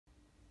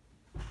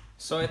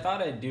So I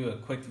thought I'd do a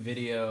quick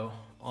video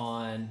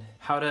on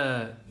how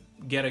to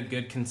get a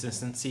good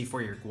consistency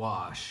for your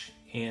gouache.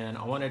 And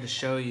I wanted to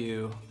show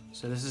you,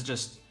 so this is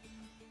just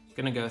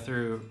gonna go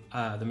through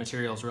the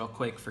materials real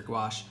quick for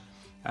gouache.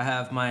 I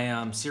have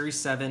my Series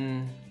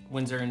 7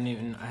 Winsor &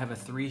 Newton. I have a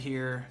 3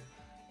 here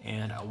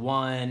and a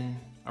 1,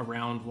 a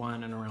round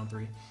 1 and a round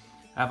 3.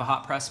 I have a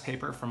hot press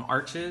paper from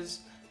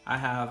Arches. I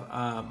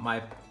have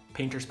my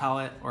painter's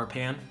palette or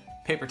pan,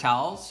 paper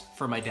towels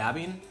for my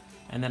dabbing,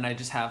 and then I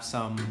just have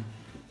some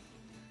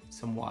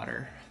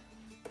water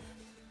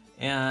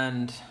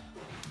and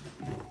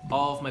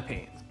all of my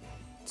paint.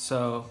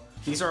 So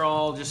these are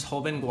all just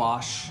Holbein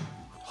gouache,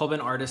 Holbein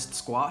Artist's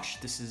gouache.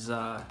 This is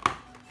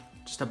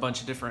just a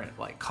bunch of different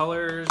like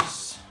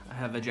colors. I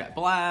have a jet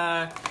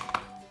black,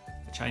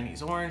 a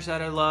Chinese orange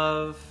that I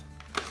love.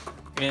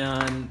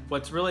 And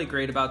what's really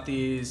great about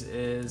these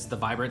is the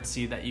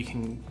vibrancy that you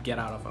can get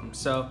out of them.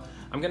 So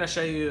I'm gonna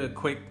show you a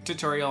quick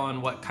tutorial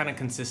on what kind of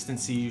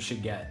consistency you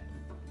should get.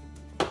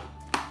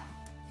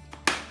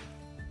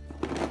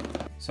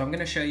 So I'm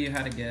gonna show you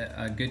how to get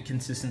a good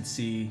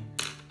consistency.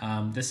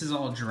 This is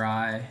all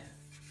dry.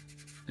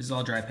 This is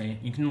all dry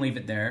paint. You can leave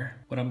it there.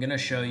 What I'm gonna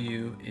show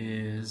you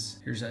is,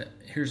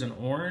 here's an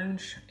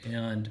orange,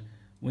 and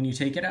when you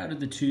take it out of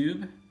the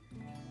tube,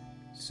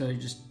 so you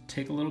just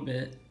take a little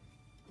bit,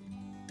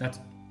 that's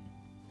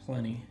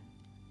plenty.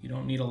 You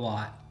don't need a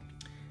lot.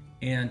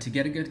 And to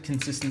get a good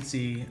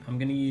consistency, I'm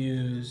gonna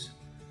use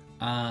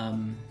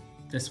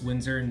this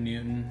Winsor &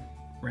 Newton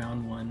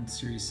round 1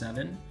 Series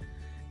 7.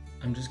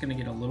 I'm just gonna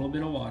get a little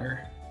bit of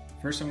water.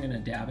 First I'm gonna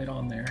dab it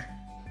on there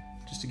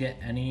just to get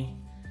any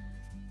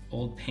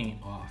old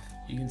paint off.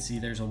 You can see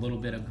there's a little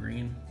bit of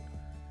green,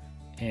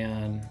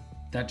 and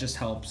that just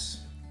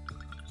helps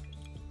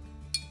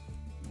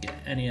get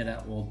any of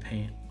that old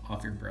paint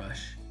off your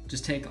brush.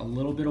 Just take a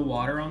little bit of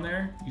water on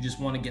there. You just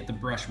wanna get the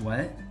brush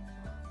wet,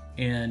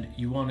 and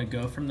you wanna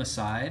go from the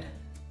side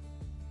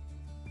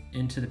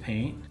into the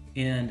paint,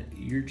 and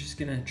you're just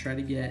gonna try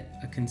to get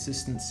a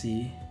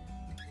consistency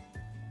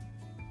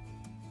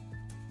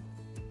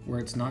where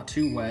it's not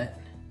too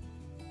wet,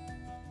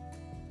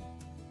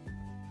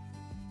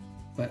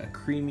 but a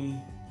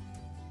creamy,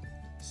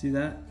 see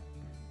that?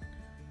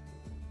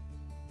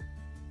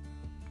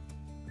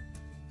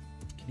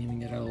 Can even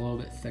get it a little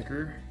bit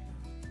thicker.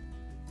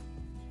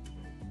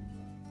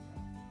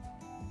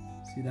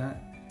 See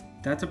that?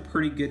 That's a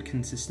pretty good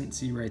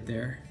consistency right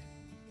there.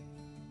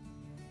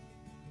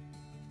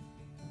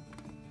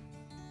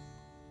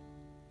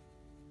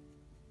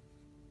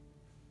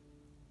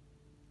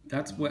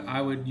 That's what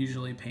I would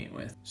usually paint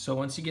with. So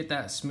once you get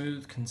that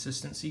smooth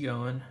consistency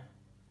going,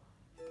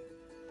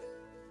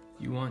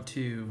 you'll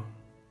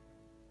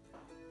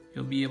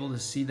be able to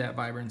see that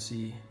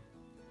vibrancy,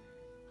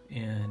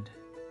 and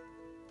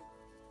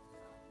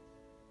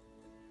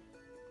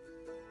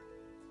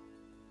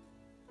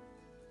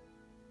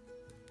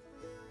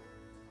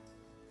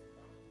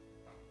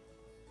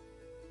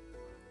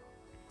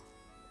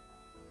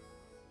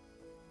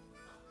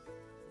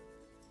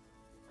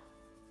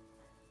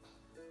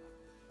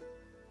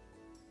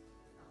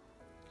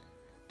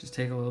just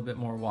take a little bit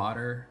more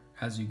water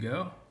as you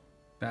go,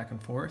 back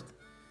and forth,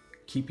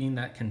 keeping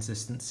that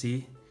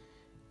consistency,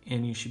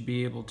 and you should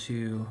be able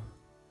to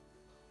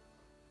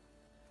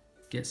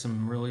get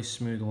some really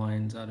smooth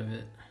lines out of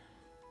it.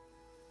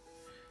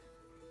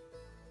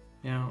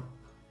 Now,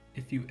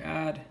 if you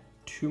add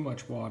too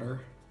much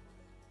water,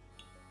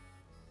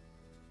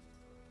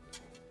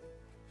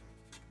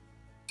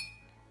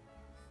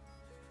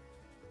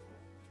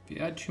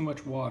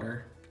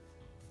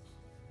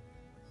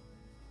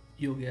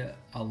 you'll get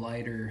a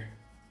lighter,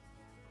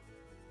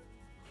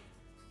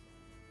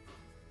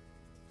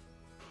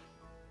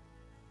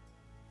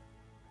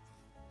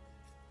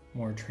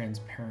 more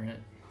transparent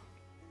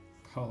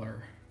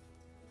color.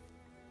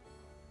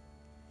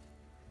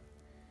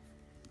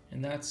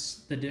 And that's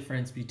the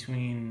difference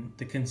between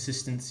the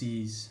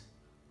consistencies,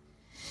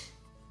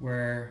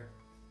 where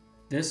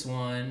this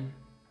one,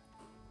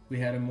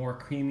 we had a more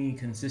creamy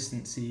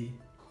consistency.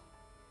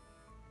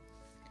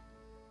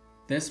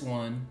 This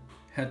one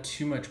had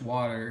too much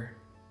water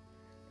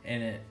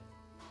and it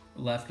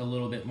left a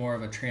little bit more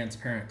of a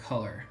transparent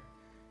color.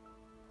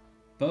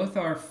 Both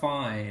are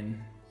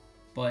fine,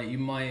 but you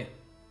might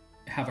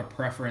have a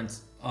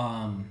preference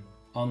on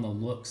the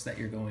looks that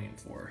you're going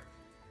for,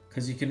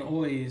 because you can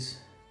always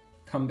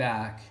come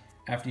back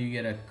after you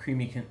get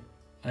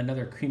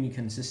another creamy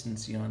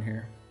consistency on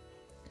here,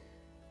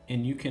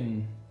 and you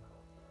can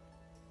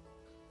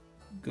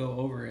go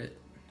over it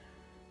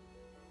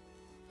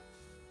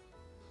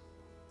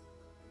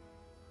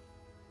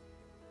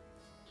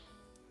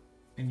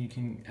and you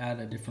can add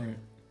a different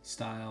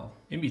style.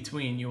 In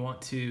between, you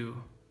want to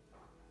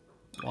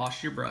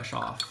wash your brush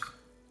off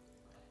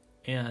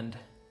and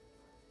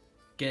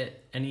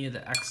get any of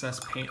the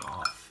excess paint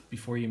off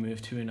before you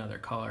move to another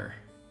color.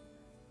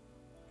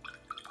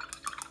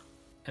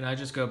 And I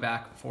just go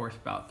back and forth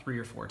about 3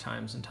 or 4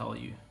 times until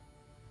you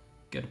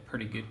get a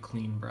pretty good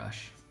clean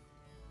brush.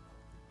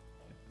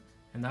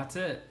 And that's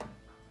it.